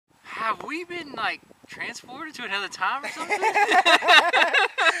Have we been like transported to another time or something?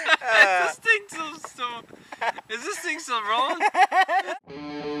 Is this thing still rolling?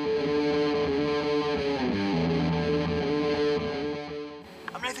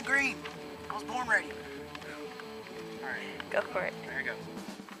 I'm Nathan Green. I was born ready. Alright. Go for it. There you go.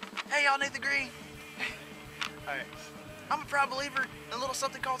 Hey y'all, Nathan Green. Alright. I'm a proud believer in a little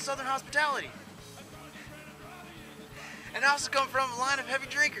something called Southern hospitality. And I also come from a line of heavy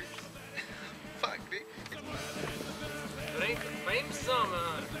drinkers. Fuck, dude. Frame some,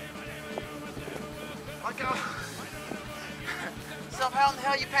 Like how... So how in the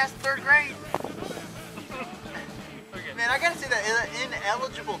hell you passed the 3rd grade? Okay. Man, I gotta say that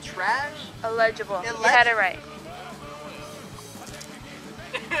ineligible trash. Illegible. You had it right.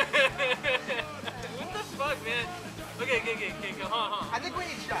 What the fuck, man? Okay, go, huh. I think we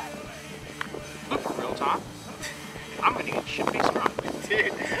need shots. Blooper, real talk. I'm gonna get shit-faced drunk.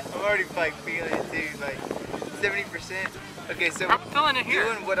 Dude, I'm already like feeling it, dude. Like 70%. Okay, so I'm feeling it here.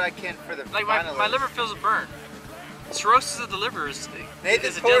 doing what I can for the Like finalists. my liver feels a burn. Cirrhosis of the liver is a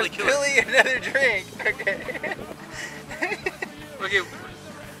Nathan deadly pours killer. Billy another drink. Okay. Okay.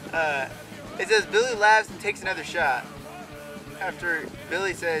 It says Billy laughs and takes another shot. After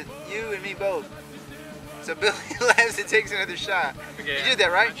Billy says, "You and me both." So Billy laughs and takes another shot. Okay. You did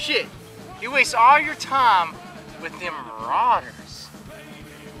that, right? Shit. You waste all your time with them marauders.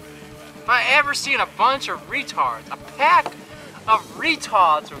 If I ever seen a bunch of retards, a pack of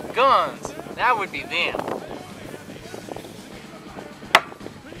retards with guns, that would be them.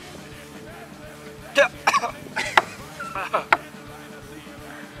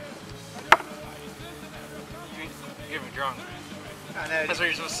 You're getting me drunk. I know. That's what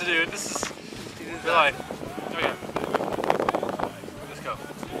you're supposed to do. This is real life. Okay. Let's go.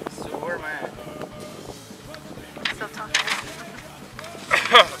 So where am I at? Still talking.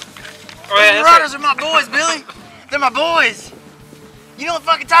 Oh, yeah, The Marauders are my boys, Billy. They're my boys. You don't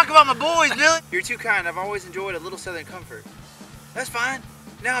fucking talk about my boys, Billy. You're too kind. I've always enjoyed a little Southern comfort. That's fine.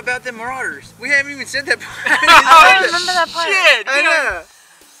 Now about them Marauders. We haven't even said that part. I remember that part. Shit, I know.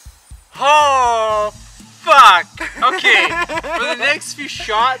 Oh, fuck. Okay, for the next few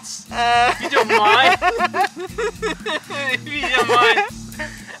shots, if you don't mind, if you don't mind,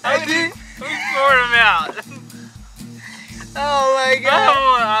 I do. we poured them out. Oh my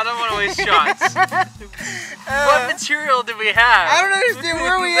god. I don't want to waste shots. What material do we have? I don't understand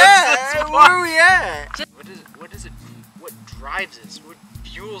where we That's at. why. Where are we at? What drives us? What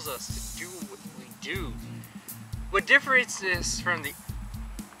fuels us to do what we do? What differentiates us from the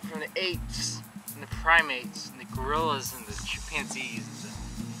apes and the primates and the gorillas and the chimpanzees and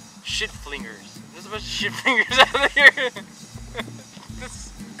the shit flingers? There's a bunch of shit flingers out there.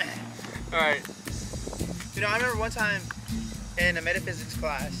 Alright. You know, I remember one time in a metaphysics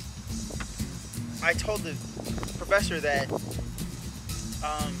class, I told the professor that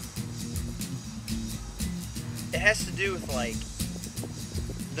it has to do with like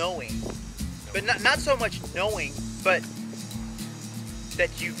knowing, but not so much knowing, but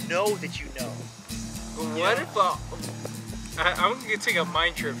that you know that you know. But what if I'm gonna take a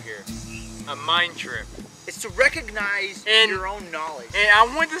mind trip here. A mind trip. It's to recognize your own knowledge. And I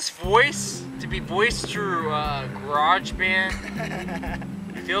want this voice to be voiced through GarageBand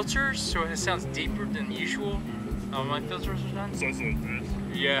filters, so it sounds deeper than usual. My filters are done. Sounds like this.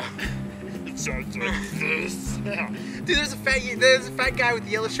 Yeah. It sounds like this. Dude, there's a fat guy with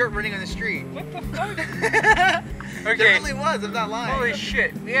the yellow shirt running on the street. What the fuck? There Okay. really was. I'm not lying. Holy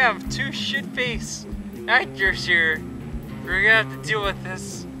shit. We have two shit-faced actors here. We're gonna have to deal with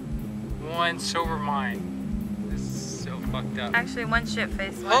this one sober mind. This is so fucked up. Actually, one shit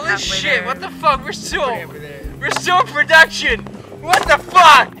face. One Holy halfway shit! there. What the fuck? We're still Way over there. in production. What the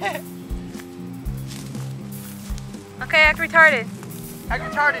fuck? Okay, act retarded. Act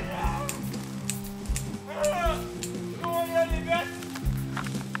retarded.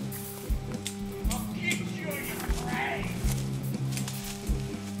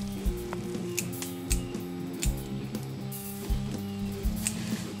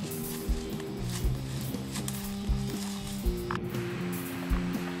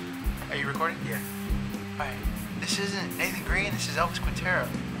 Are you recording? Yeah. Alright. This isn't Nathan Green, this is Elvis Quintero.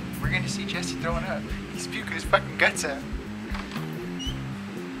 We're going to see Jesse throwing up. He's puking his fucking guts out.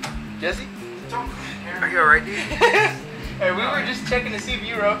 Jesse? Are you alright, dude? Hey, we were just checking to see if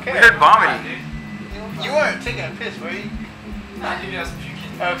you were okay. We heard vomiting. You weren't taking a piss, were you? Nah, dude, I was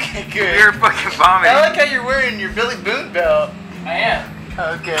puking. Okay, We good. heard fucking vomiting. I like how you're wearing your Billy Boone belt. I am.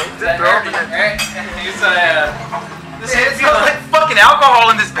 Okay. Throw up in it. This It smells like fucking alcohol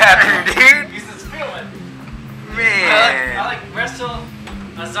in this bathroom, dude. Use this feeling. Man. I like wrestle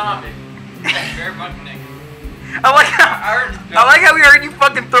a zombie. Bare butt naked. I like how we heard you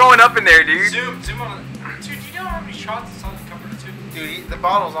fucking throwing up in there, dude. Zoom on. Dude, do you know how many shots it's on the cover too? Dude, the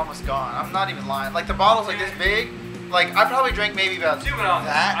bottle's almost gone. I'm not even lying. Like the bottle's like this big. Like I probably drank maybe about Zoom it on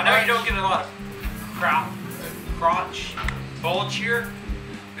that. I know you don't get a lot of crotch bulge here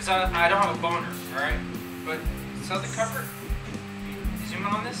because I don't have a boner, alright? But Southern Comfort, you zoom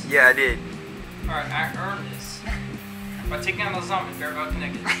in on this? Yeah, I did. Alright, I earned this by taking out the zombie, bare butt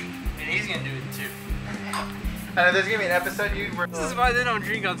naked. And he's gonna do it too. I know there's gonna be an episode, dude. This is why they don't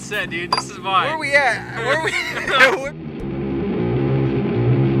drink on set, dude. This is why. Where are we at? Where are we?